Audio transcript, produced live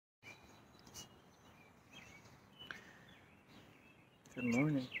Good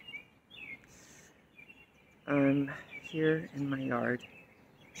morning. I'm here in my yard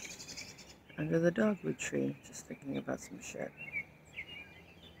under the dogwood tree, just thinking about some shit.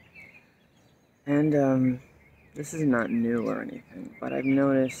 And this is not new or anything, but I've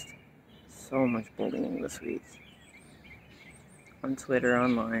noticed so much bullying this week. On Twitter,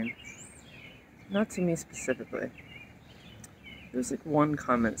 online. Not to me specifically. There's like one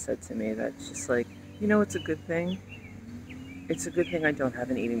comment said to me that's just like, you know, it's a good thing. It's a good thing I don't have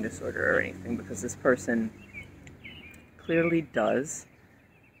an eating disorder or anything, because this person clearly does,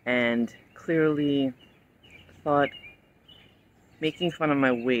 and clearly thought making fun of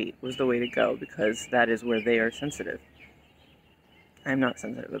my weight was the way to go, because that is where they are sensitive. I'm not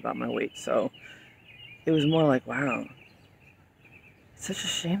sensitive about my weight, so it was more like, wow, it's such a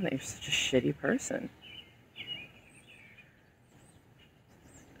shame that you're such a shitty person.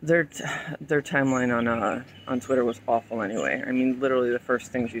 Their timeline on Twitter was awful anyway. I mean, literally the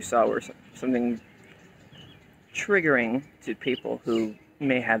first things you saw were something triggering to people who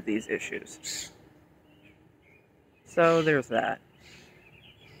may have these issues. So there's that.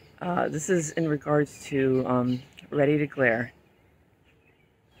 This is in regards to Ready to Glare.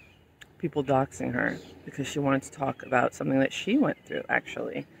 People doxing her because she wanted to talk about something that she went through,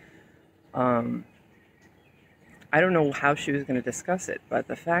 actually. I don't know how she was going to discuss it, but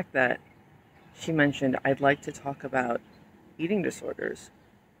the fact that she mentioned, I'd like to talk about eating disorders,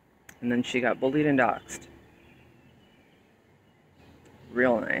 and then she got bullied and doxed.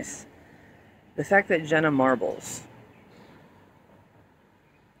 Real nice. The fact that Jenna Marbles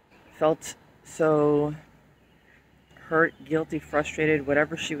felt so hurt, guilty, frustrated,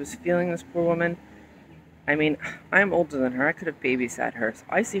 whatever she was feeling, this poor woman. I mean, I'm older than her. I could have babysat her. So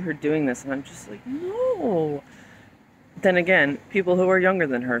I see her doing this, and I'm just like, no. Then again, people who are younger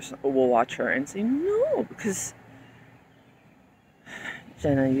than her will watch her and say, no, because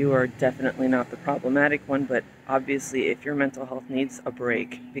Jenna, you are definitely not the problematic one, but obviously if your mental health needs a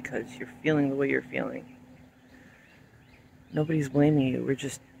break because you're feeling the way you're feeling, nobody's blaming you. We're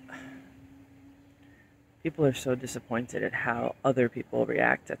just... People are so disappointed at how other people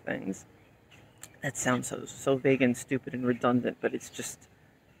react to things. That sounds so vague and stupid and redundant, but it's just...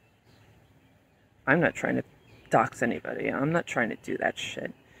 I'm not trying to dox anybody. I'm not trying to do that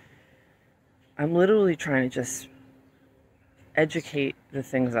shit. I'm literally trying to just educate the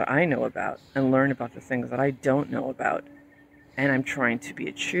things that I know about and learn about the things that I don't know about. And I'm trying to be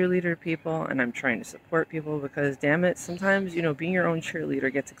a cheerleader to people, and I'm trying to support people, because damn it, sometimes, you know, being your own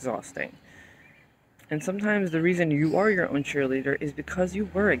cheerleader gets exhausting. And sometimes the reason you are your own cheerleader is because you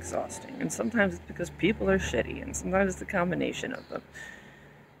were exhausting. And sometimes it's because people are shitty, and sometimes it's a combination of them.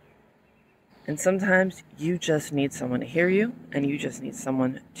 And sometimes you just need someone to hear you, and you just need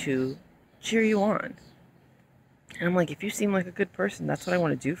someone to cheer you on. And I'm like, if you seem like a good person, that's what I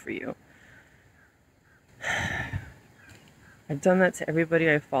want to do for you. I've done that to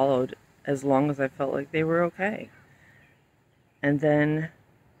everybody I followed as long as I felt like they were okay. And then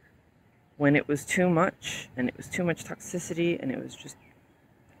when it was too much, and it was too much toxicity, and it was just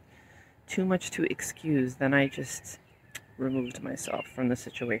too much to excuse, then I just removed myself from the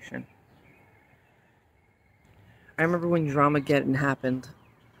situation. I remember when Dramageddon happened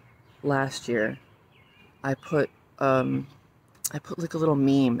last year, I put like a little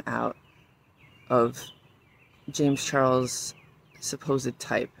meme out of James Charles' supposed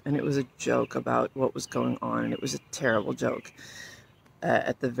type, and it was a joke about what was going on, and it was a terrible joke.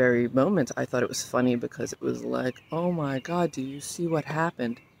 At the very moment, I thought it was funny because it was like, oh my God, do you see what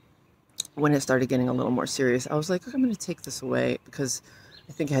happened? When it started getting a little more serious, I was like, I'm going to take this away, because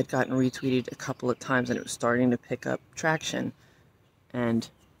I think it had gotten retweeted a couple of times and it was starting to pick up traction. And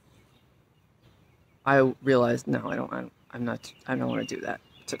I realized, no, I don't want to do that.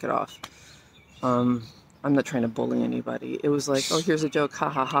 I took it off. I'm not trying to bully anybody. It was like, oh, here's a joke, ha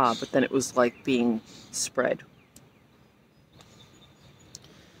ha ha, but then it was like being spread.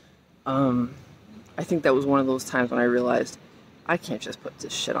 I think that was one of those times when I realized I can't just put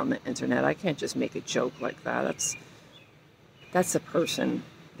this shit on the internet. I can't just make a joke like that. That's a person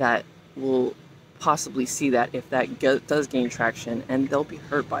that will possibly see that if that does gain traction, and they'll be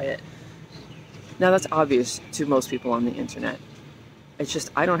hurt by it. Now, that's obvious to most people on the internet. It's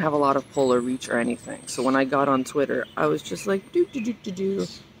just, I don't have a lot of pull or reach or anything. So when I got on Twitter, I was just like, do.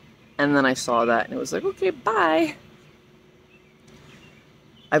 And then I saw that, and it was like, okay, bye.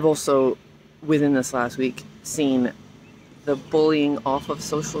 I've also, within this last week, seen the bullying off of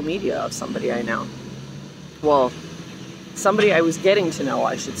social media of somebody I know. Well, somebody I was getting to know,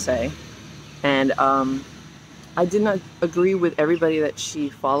 I should say. And I did not agree with everybody that she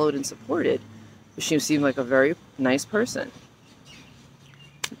followed and supported. She seemed like a very nice person.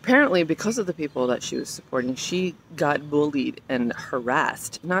 Apparently, because of the people that she was supporting, she got bullied and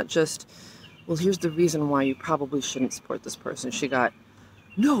harassed. Not just, well, here's the reason why you probably shouldn't support this person. She got,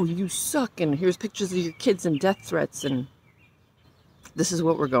 no, you suck, and here's pictures of your kids and death threats, and this is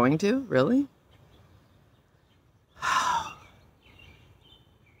what we're going to? Really?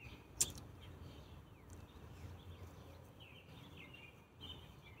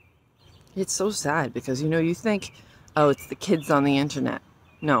 It's so sad because, you think, oh, it's the kids on the internet.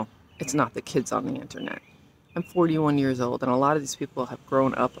 No, it's not the kids on the internet. I'm 41 years old, and a lot of these people have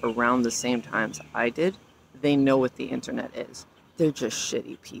grown up around the same times I did. They know what the internet is. They're just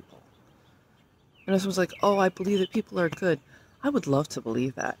shitty people. And this was like, oh, I believe that people are good. I would love to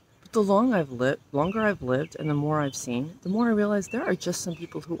believe that. But the longer I've lived and the more I've seen, the more I realize there are just some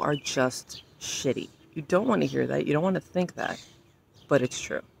people who are just shitty. You don't want to hear that. You don't want to think that. But it's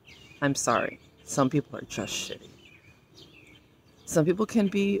true. I'm sorry. Some people are just shitty. Some people can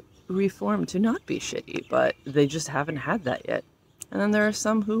be reformed to not be shitty, but they just haven't had that yet. And then there are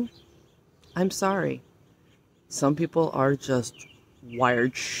some who, I'm sorry, some people are just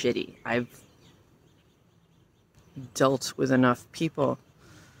wired shitty. I've dealt with enough people.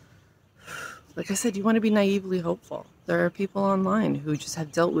 Like I said, you want to be naively hopeful. There are people online who just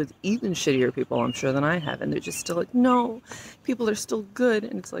have dealt with even shittier people, I'm sure, than I have, and they're just still like, no, people are still good.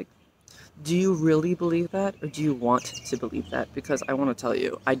 And it's like, do you really believe that, or do you want to believe that? Because I want to tell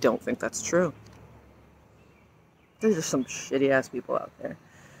you, I don't think that's true. There's just some shitty-ass people out there.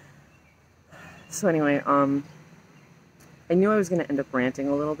 So anyway, I knew I was going to end up ranting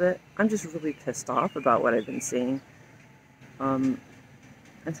a little bit. I'm just really pissed off about what I've been seeing. And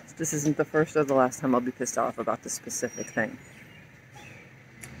this isn't the first or the last time I'll be pissed off about this specific thing.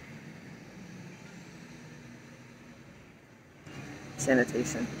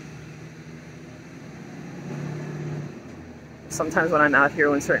 Sanitation. Sometimes when I'm out here,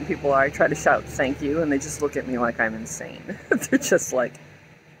 when certain people are, I try to shout thank you, and they just look at me like I'm insane. They're just like,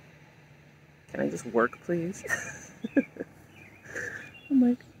 can I just work, please? I'm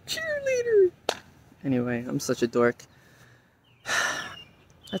like, cheerleader! Anyway, I'm such a dork.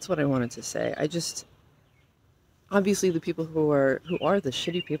 That's what I wanted to say. Obviously the people who are the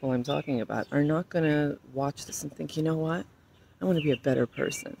shitty people I'm talking about are not gonna watch this and think, you know what? I want to be a better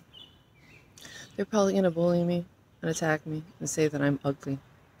person. They're probably gonna bully me and attack me and say that I'm ugly,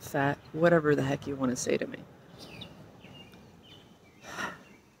 fat, whatever the heck you want to say to me.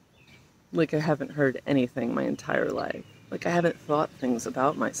 Like I haven't heard anything my entire life. Like I haven't thought things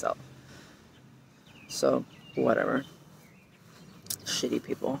about myself. So, whatever. Shitty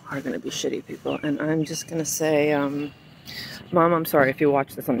people are going to be shitty people. And I'm just going to say, Mom, I'm sorry if you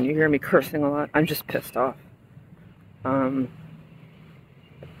watch this and you hear me cursing a lot. I'm just pissed off. The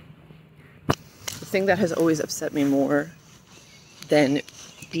thing that has always upset me more than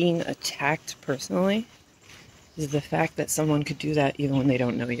being attacked personally is the fact that someone could do that even when they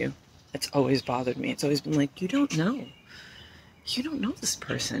don't know you. It's always bothered me. It's always been like, you don't know. You don't know this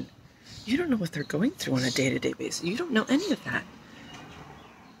person. You don't know what they're going through on a day-to-day basis. You don't know any of that.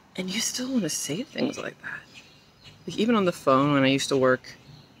 And you still want to say things like that. Like even on the phone when I used to work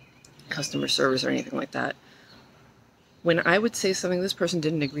customer service or anything like that, when I would say something this person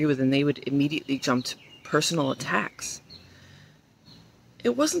didn't agree with and they would immediately jump to personal attacks.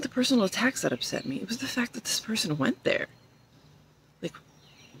 It wasn't the personal attacks that upset me. It was the fact that this person went there. Like,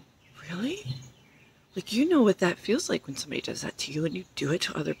 really? Like, you know what that feels like when somebody does that to you and you do it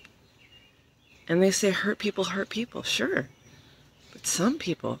to other people. And they say hurt people, sure. But some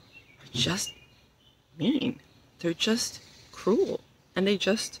people are just mean. They're just cruel. And they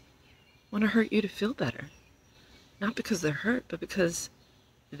just want to hurt you to feel better. Not because they're hurt, but because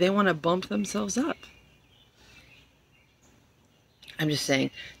they want to bump themselves up. I'm just saying,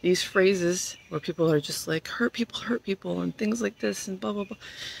 these phrases where people are just like, hurt people, and things like this, and blah, blah, blah.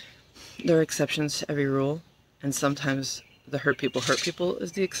 There are exceptions to every rule. And sometimes the hurt people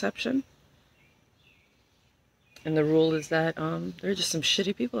is the exception. And the rule is that there are just some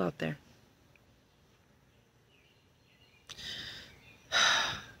shitty people out there.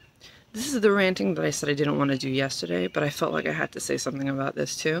 This is the ranting that I said I didn't want to do yesterday, but I felt like I had to say something about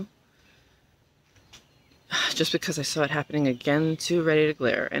this too. Just because I saw it happening again to Ready to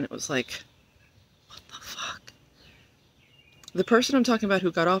Glare, and it was like, what the fuck? The person I'm talking about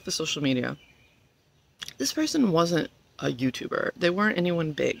who got off of social media, this person wasn't a YouTuber. They weren't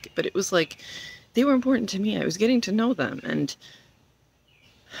anyone big, but it was like, they were important to me. I was getting to know them, and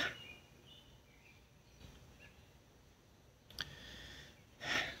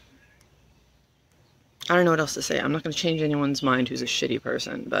I don't know what else to say. I'm not going to change anyone's mind who's a shitty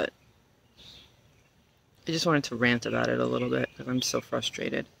person, but I just wanted to rant about it a little bit because I'm so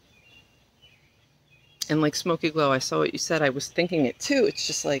frustrated. And like Smoky Glow, I saw what you said. I was thinking it too. It's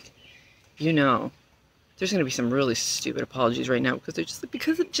just like, you know, there's going to be some really stupid apologies right now because they're just like,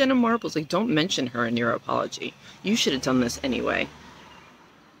 because of Jenna Marbles. Like, don't mention her in your apology. You should have done this anyway.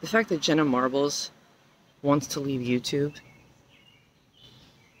 The fact that Jenna Marbles wants to leave YouTube,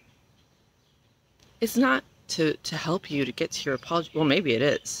 it's not to help you to get to your apology. Well, maybe it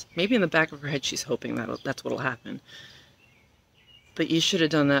is. Maybe in the back of her head she's hoping that's what'll happen. But you should have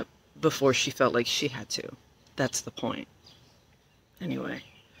done that before she felt like she had to. That's the point. Anyway.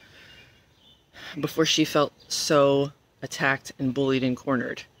 Before she felt so attacked and bullied and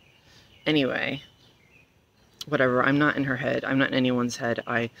cornered. Anyway. Whatever. I'm not in her head. I'm not in anyone's head.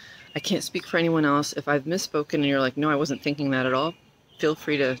 I can't speak for anyone else. If I've misspoken and you're like, no, I wasn't thinking that at all, feel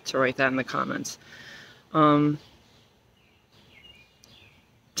free to write that in the comments.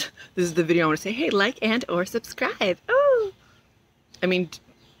 This is the video I want to say, hey, like and or subscribe. Oh! I mean,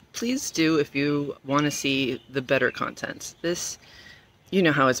 please do if you want to see the better content. This, you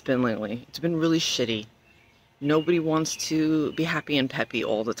know how it's been lately. It's been really shitty. Nobody wants to be happy and peppy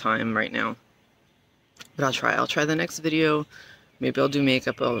all the time right now. But I'll try. I'll try the next video. Maybe I'll do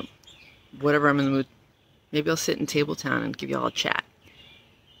makeup. Whatever I'm in the mood. Maybe I'll sit in Tabletown and give y'all a chat.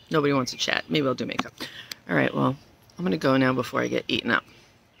 Nobody wants to chat. Maybe I'll do makeup. Alright, well, I'm going to go now before I get eaten up.